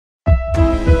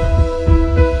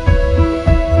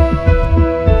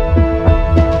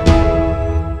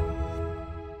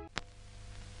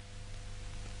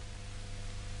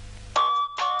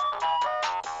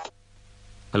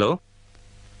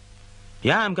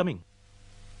Yeah I'm coming.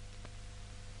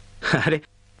 అరే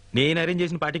నేను arrange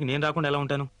చేసిన పార్టీకి నేను రాకుండా ఎలా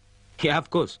ఉంటాను? Yeah of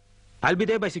course I'll be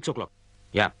there by 6 o'clock.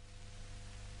 Yeah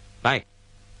bye.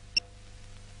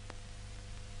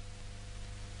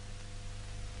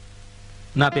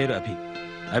 నా పేరు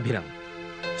అభిరామ్.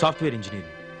 Software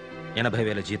engineering.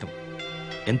 80,000 జీతం.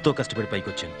 ఎంతో కష్టపడి పైకి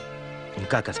వచ్చాను.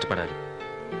 ఇంకా కష్టపడాలి.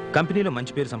 కంపెనీలో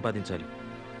మంచి పేరు సంపాదించాలి.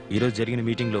 ఈరోజు జరిగిన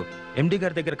మీటింగ్లో ఎండి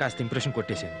గారి దగ్గర కాస్త ఇంప్రెషన్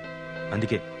కొట్టేశాను.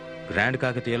 అందుకే గ్రాండ్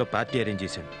కాకతీయలో పార్టీ అరేంజ్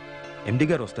చేశాను. ఎండి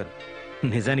గారు వస్తారు.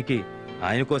 నిజానికి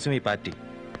ఆయన కోసం ఈ పార్టీ.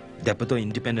 దెబ్బతో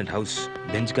ఇండిపెండెంట్ హౌస్,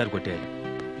 బెంచ్ కార్ కొట్టేయాలి.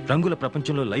 రంగుల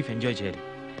ప్రపంచంలో లైఫ్ ఎంజాయ్ చేయాలి.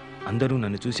 అందరూ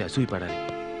నన్ను చూసి అసూయపడాలి.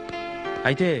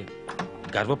 అయితే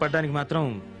గర్వపడడానికి మాత్రం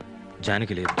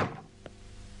జానికి లేదు.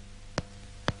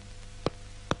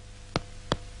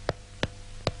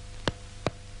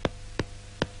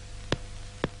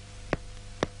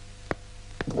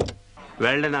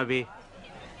 వెల్డన్ అవి,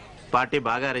 పార్టీ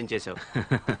బాగా అరేంజ్ చేసావు.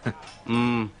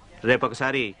 రేపు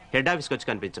ఒకసారి హెడ్ ఆఫీస్కి వచ్చి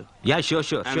కనిపించు. Yeah sure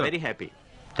sure. I'm very happy.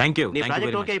 Thank you. నీ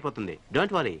ప్రాజెక్ట్ ఓకే అయిపోతుంది.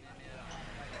 Don't worry.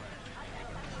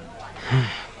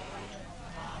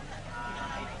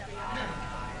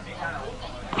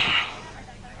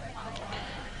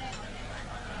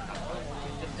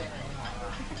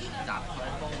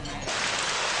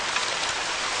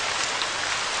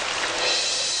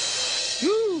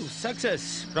 Success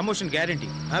promotion guarantee.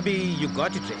 अभी यू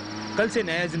गॉट इट. कल से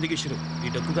नया जिंदगी शुरू. ये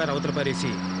डक्कुगार अवतर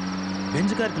पारेसी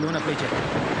बेंज कार लोन अप्लाई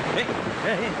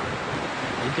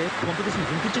ఏంటి కాంపిటీషన్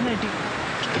వినిపించిందా ఏంటి?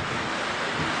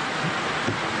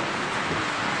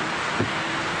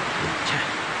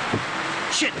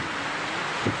 షిట్.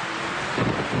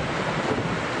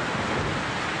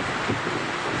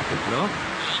 హలో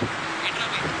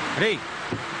రే,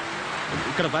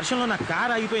 ఇక్కడ వర్షంలో నా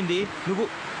కార్ ఆగిపోయింది. నువ్వు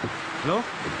హలో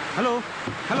హలో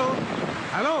హలో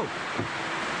హలో.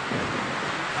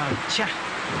 అచ్చా,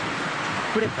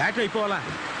 ఇప్పుడే బ్యాటరీ అయిపోవాలా?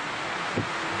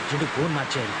 చెడు ఫోన్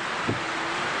మార్చేయాలి.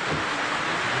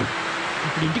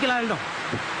 ఇప్పుడు ఇంటికి ఎలా వెళ్దాం?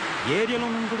 ఏరియాలో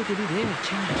ఉన్నాను కూడా తెలియదే.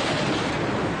 వచ్చేయండి.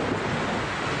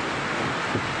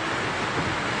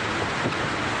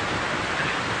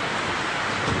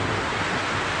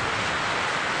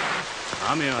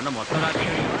 మేమన్నా మొత్తం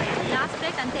లాస్ట్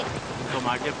బ్రేక్ అంతే. ఇంకో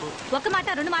మాట చెప్పు. ఒక మాట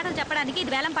రెండు మాటలు చెప్పడానికి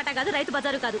ఇది వేలం పట్ట కాదు, రైతు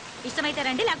బజారు కాదు. ఇష్టమైతే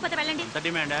రండి, లేకపోతే వెళ్ళండి.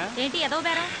 డిమాండా ఏంటి ఏదో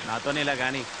బేరం? నాతోనే ఇలా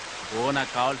కానీ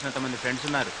నాకు కావాల్సినంత మంది ఫ్రెండ్స్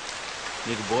ఉన్నారు.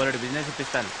 నీకు బోలెడు బిజినెస్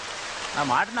ఇప్పిస్తాను. నా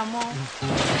మాట నమ్ము.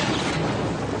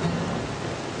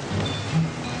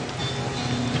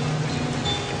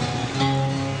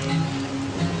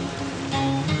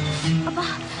 అబ్బా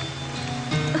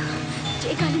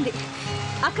చేయకాలింది.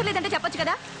 అక్కర్లేదంటే చెప్పొచ్చు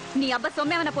కదా. నీ అబ్బా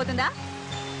సొమ్మేమన్నా పోతుందా?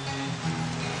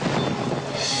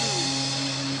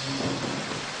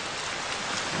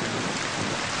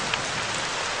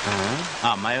 ఆ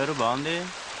అమ్మాయి ఎవరు? బాగుంది.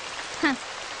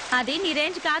 అది నీ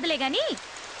రేంజ్ కాదులే గాని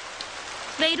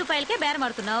 1000 రూపాయలకే బేరం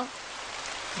ఆడుతున్నావు.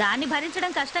 దాన్ని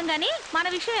భరించడం కష్టం గాని మన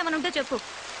విషయం ఏమైనా ఉంటే చెప్పు.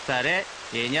 సరే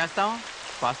ఏం చేస్తాం,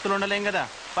 పస్తులు ఉండలేం కదా.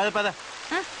 పద పద.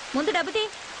 ముందు డబ్బు తీ.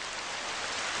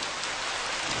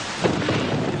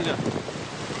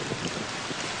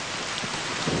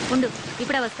 ఉండు,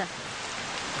 ఇప్పుడే వస్తా.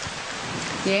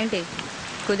 ఏంటి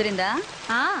కుదిరిందా?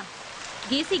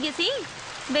 గీసి గీసి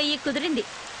 1000 కుదిరింది.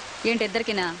 ఏంటి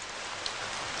ఇద్దరికినా?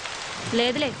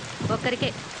 లేదులే, ఒక్కరికే.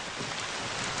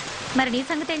 మరి నీ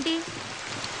సంగతి ఏంటి?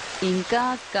 ఇంకా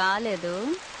కాలేదు,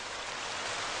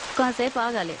 కాసేపు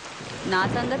ఆగాలి. నా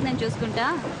సంగతి నేను చూసుకుంటా,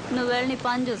 నువ్వు వెళ్ళి నీ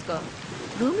పని చూసుకో.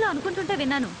 రూమ్లో అనుకుంటుంటే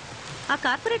విన్నాను, ఆ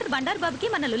కార్పొరేటర్ బండారు బాబుకి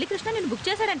మన లొల్లికృష్ణ నేను బుక్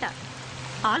చేశాడంట.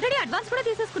 ఆల్రెడీ అడ్వాన్స్ కూడా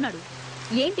తీసేసుకున్నాడు.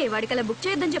 ఏంటి వాడికలా బుక్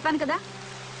చేయొద్దని చెప్పాను కదా.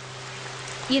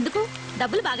 ఎందుకు?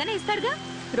 డబ్బులు బాగానే ఇస్తాడుగా.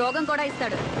 రోగం కూడా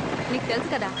ఇస్తాడు, నీకు తెలుసు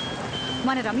కదా.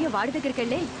 మన రమ్య వాడి దగ్గరికి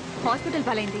వెళ్ళి హాస్పిటల్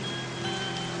పాలైంది.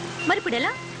 మరి ఇప్పుడు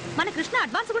ఎలా? మన కృష్ణ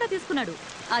అడ్వాన్స్ కూడా తీసుకున్నాడు.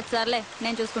 అది సర్లే,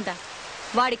 నేను చూసుకుంటా.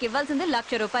 వాడికి ఇవ్వాల్సింది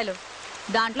 1,00,000 రూపాయలు.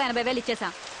 దాంట్లో 80,000 ఇచ్చేసా.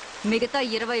 మిగతా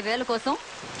 20,000 కోసం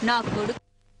నా కొడుకు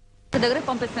దగ్గర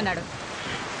పంపిస్తున్నాడు.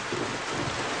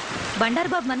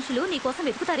 బండారు బాబు మనుషులు నీకోసం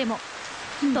వెతుకుతారేమో.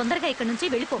 తొందరగా ఇక్కడి నుంచి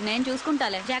వెళ్ళిపో. నేను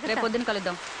చూసుకుంటాలే. రేపు పొద్దున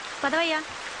కలుద్దాం. పదవయ్యా.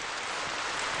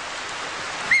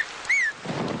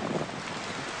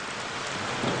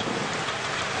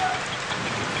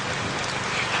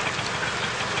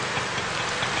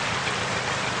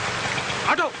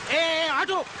 Auto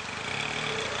auto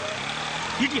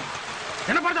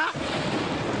వినపడదా?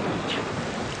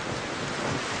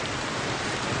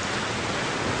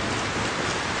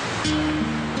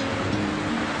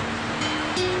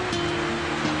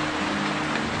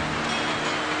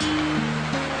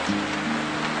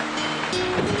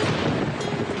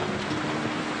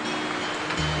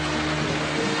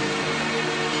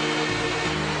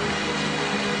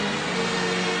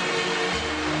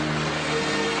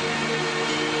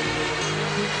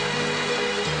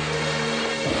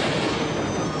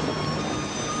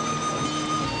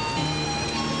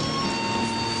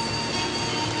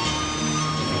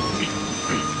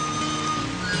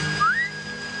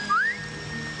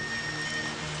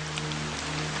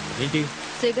 ఏంటి?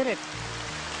 సిగరెట్.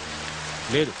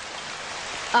 లేదు.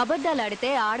 అబద్ధాలు ఆడితే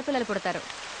ఆడపిల్లలు పుడతారు.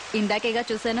 ఇందాకేగా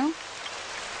చూశాను.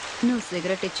 నువ్వు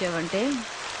సిగరెట్ ఇచ్చావంటే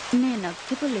నేను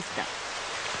అగ్గిపుల్లు ఇస్తా.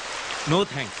 No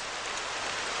thanks.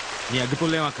 నీ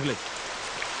అగ్గిపుల్లు ఏం అక్కర్లేదు.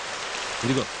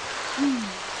 ఇదిగో.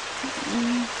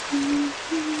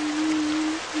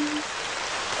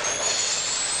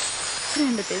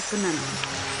 రెండు తీసుకున్నాను.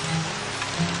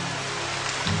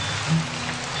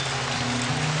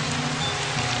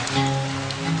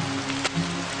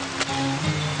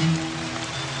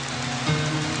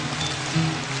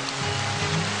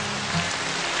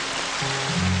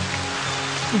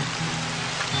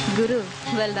 గురు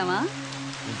వెళ్దామా?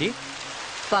 ఏంటి?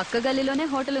 పక్క గల్లీలోనే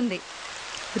హోటల్ ఉంది.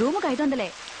 రూముకు 500,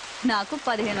 నాకు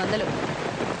 1500,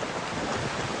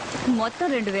 మొత్తం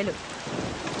 2000.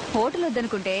 హోటల్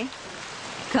వద్దనుకుంటే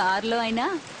కార్లో అయినా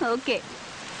ఓకే.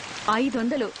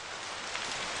 500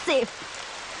 సేఫ్.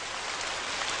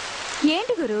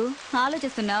 ఏంటి గురు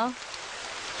ఆలోచిస్తున్నావు?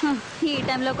 ఈ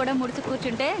టైంలో కూడా ముడిచి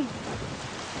కూర్చుంటే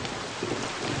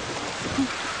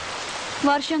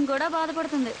వర్షం కూడా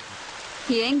బాధపడుతుంది.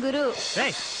 ఏం గురు?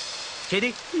 చేది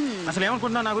అసలు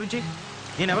ఏమనుకుంటున్నావు నా గురించి?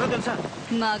 నేనెవరో తెలుసా?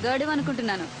 మగాడు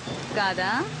అనుకుంటున్నాను కాదా?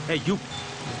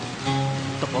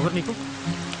 పొగరు నీకు.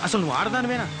 అసలు నువ్వు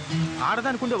ఆడదానివేనా?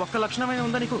 ఆడదానికుండే ఒక్క లక్షణమైనా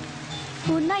ఉందా నీకు?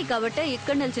 ఉన్నాయి కాబట్టే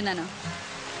ఇక్కడ నిల్చున్నాను.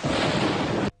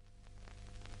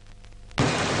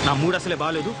 నా మూడు అసలే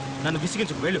బాగాలేదు. నన్ను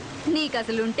విసిగించుకు వెళ్ళు. నీకు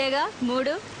అసలు ఉంటేగా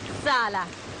మూడు. చాలా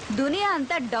దునియా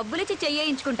అంతా డబ్బులిచ్చి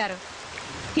చెయ్యించుకుంటారు.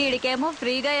 వీడికేమో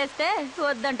ఫ్రీగా వేస్తే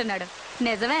వద్దంటున్నాడు.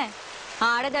 నిజమే,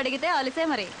 ఆడది అడిగితే అలిసే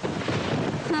మరి.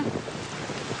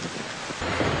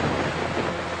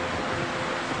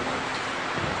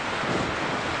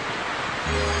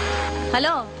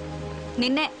 హలో,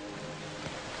 నిన్నే.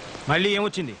 మళ్ళీ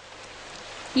ఏమొచ్చింది?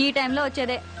 ఈ టైంలో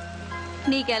వచ్చేదే.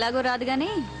 నీకెలాగో రాదు గాని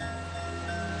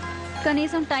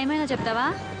కనీసం టైం అయినా చెప్తావా?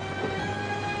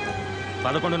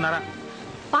 11:30.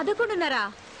 11:30?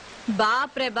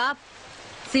 బాప్ రే బాప్.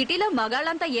 సిటీలో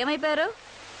మగాళ్ళంతా ఏమైపోయారు?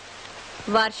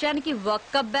 వర్షానికి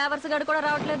ఒక్క బేవర్స్ గడు కూడా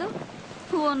రావట్లేదు.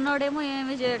 ఉన్నోడేమో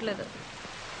ఏమీ చేయట్లేదు.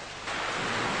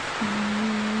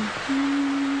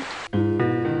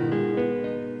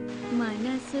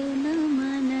 మనసున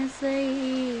మనసై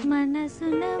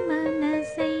మనసున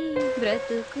మనసై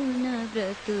బ్రతుకున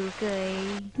బ్రతుకై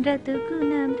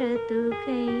బ్రతుకున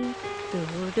బ్రతుకై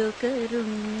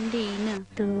తోడొకరుండిన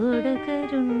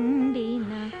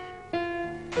తోడొకరుండిన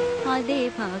అదే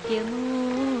భాగ్యము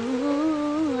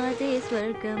అదే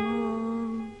స్వర్గము.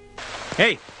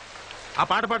 ఆ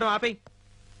పాట పాడడం ఆపేయ్.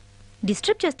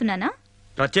 డిస్టర్బ్ చేస్తున్నానా?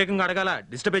 ప్రత్యేకంగా అడగాల?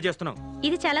 డిస్టర్బే చేస్తున్నావు.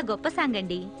 ఇది చాలా గొప్ప సాంగ్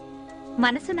అండి.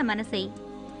 మనసున్న మనసై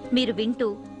మీరు వింటూ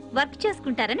వర్క్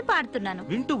చేసుకుంటారని పాడుతున్నాను.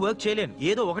 వింటూ వర్క్ చేయలేను,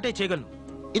 ఏదో ఒకటే చేయగలను.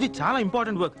 ఇది చాలా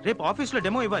ఇంపార్టెంట్ వర్క్. రేపు ఆఫీస్ లో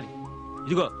డెమో ఇవ్వాలి.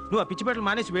 ఇదిగో, నువ్వు ఆ పిచ్చిపేటలు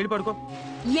మానేసి వేడి పడుకో.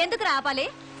 ఎందుకు రాపాలి?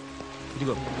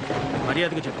 ఇదిగో,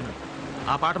 మర్యాదగా చెప్తున్నాను,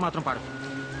 ఆ పాట మాత్రం పాడు.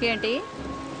 ఏంటి,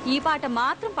 ఈ పాట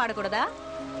మాత్రం పాడకూడదా?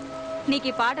 నీకు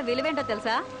ఈ పాట విలువేంటో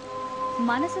తెలుసా?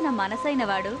 మనసున మనసైన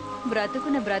వాడు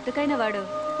బ్రతుకున బ్రతుకైన వాడు,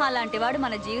 అలాంటి వాడు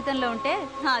మన జీవితంలో ఉంటే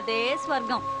అదే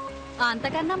స్వర్గం.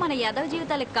 అంతకన్నా మన యాదవ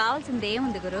జీవితాలకు కావాల్సింది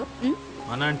ఏముంది గురు?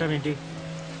 మన అంటావేంటి?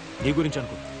 నీ గురించి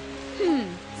అనుకో.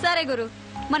 సరే గురు,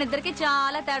 మన ఇద్దరికి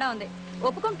చాలా తేడా ఉంది,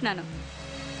 ఒప్పుకుంటున్నాను.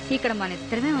 ఇక్కడ మన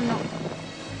ఇద్దరమే ఉన్నాం.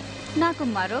 నాకు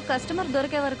మరో కస్టమర్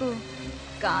దొరికే వరకు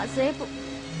కాసేపు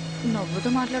నవ్వుతూ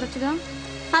మాట్లాడొచ్చుగా.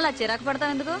 అలా చిరాకు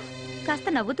పడతావు ఎందుకు? కాస్త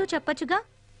నవ్వుతూ చెప్పొచ్చుగా.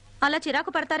 అలా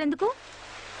చిరాకు పడతారెందుకు?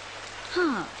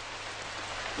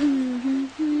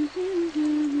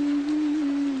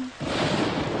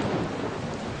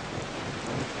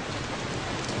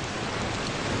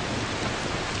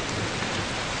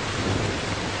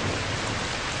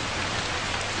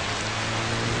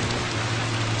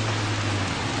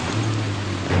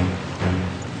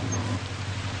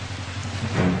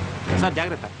 సార్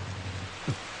జాగ్రత్త.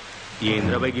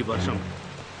 ఏంద్రబాయికి వర్షం.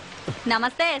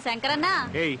 నమస్తే శంకరన్న.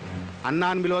 ఏయ్, అన్నా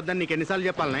అని పిలవద్దని నీకు ఎన్నిసార్లు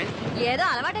చెప్పాలనే? ఏదో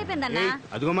అలవాటైపోయిందన్నా.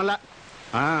 అదిగో మళ్ళా.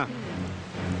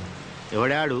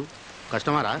 ఎవడాడు?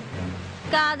 కస్టమరా?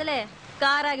 కాదులే,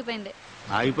 కారు ఆగిపోయింది.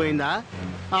 ఆగిపోయిందా?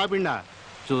 ఆపిండా?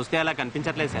 చూస్తే అలా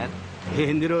కనిపించట్లేదు సార్.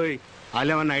 ఏంది రోయ్,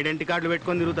 వాళ్ళు ఏమన్నా ఐడెంటిటీ కార్డులు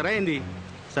పెట్టుకొని తిరుగుతారా ఏంది?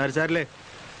 సరే సర్లే.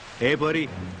 ఏ పోరి,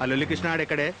 ఆ లొల్లి కృష్ణాడు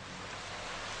ఎక్కడే?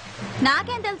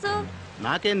 నాకేం తెలుసు?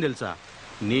 నాకేం తెలుసా?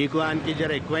 నీకు ఆయనకి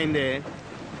జర ఎక్కువైందే.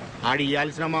 ఆడి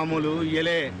ఇయ్యాల్సిన మామూలు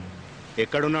ఇయ్యలే.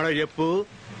 ఎక్కడున్నాడో చెప్పు,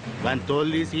 వాని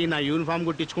తోలు తీసి నా యూనిఫామ్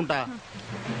కుట్టించుకుంటా.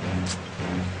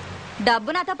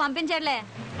 డబ్బు నాతో పంపించట్లే.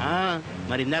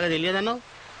 మరి ఇందాక తెలియదన్నావు?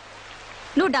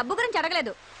 నువ్వు డబ్బు గురించి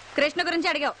అడగలేదు, కృష్ణ గురించి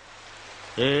అడిగావు.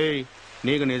 ఏయ్,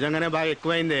 నీకు నిజంగానే బాగా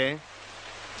ఎక్కువైందే.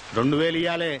 2000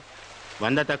 ఇయ్యాలే.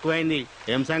 100 తక్కువైంది.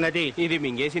 ఏం సంగతి? ఇది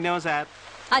మింగేసిందేమో సార్.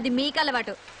 అది మీకు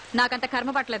అలవాటు, నాకంత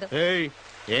కర్మ పట్టలేదు. ఏయ్,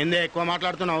 ఏందే ఎక్కువ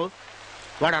మాట్లాడుతున్నావు?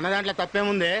 వాడు అన్న దాంట్లో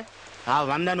తప్పేముందే? ఆ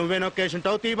 100 నువ్వే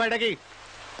నొక్కేసుంటావు. తీ బయటకి.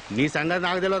 నీ సంగతి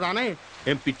నాకు తెలియదానే?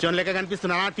 ఏం పిచ్చోన్ లెక్క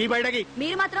కనిపిస్తున్నానా? తీ బయటకి.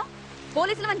 మీరు మాత్రం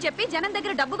పోలీసులు అని చెప్పి జనం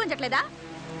దగ్గర డబ్బు గుంజట్లేదా?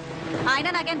 ఆయన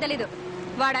నాకేం తెలీదు,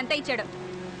 వాడంతా ఇచ్చాడు.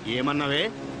 ఏమన్నావే?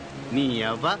 నీ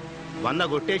అవ్వ 100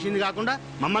 కొట్టేసింది కాకుండా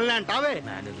మమ్మల్ని అంటావే?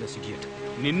 Mannerless idiot.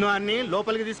 నిన్ను అన్ని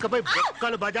లోపలికి తీసుకుపోయి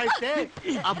బొక్కలు బజాయిస్తే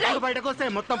అప్పుడు బయటకు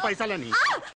వస్తాయి మొత్తం పైసలని.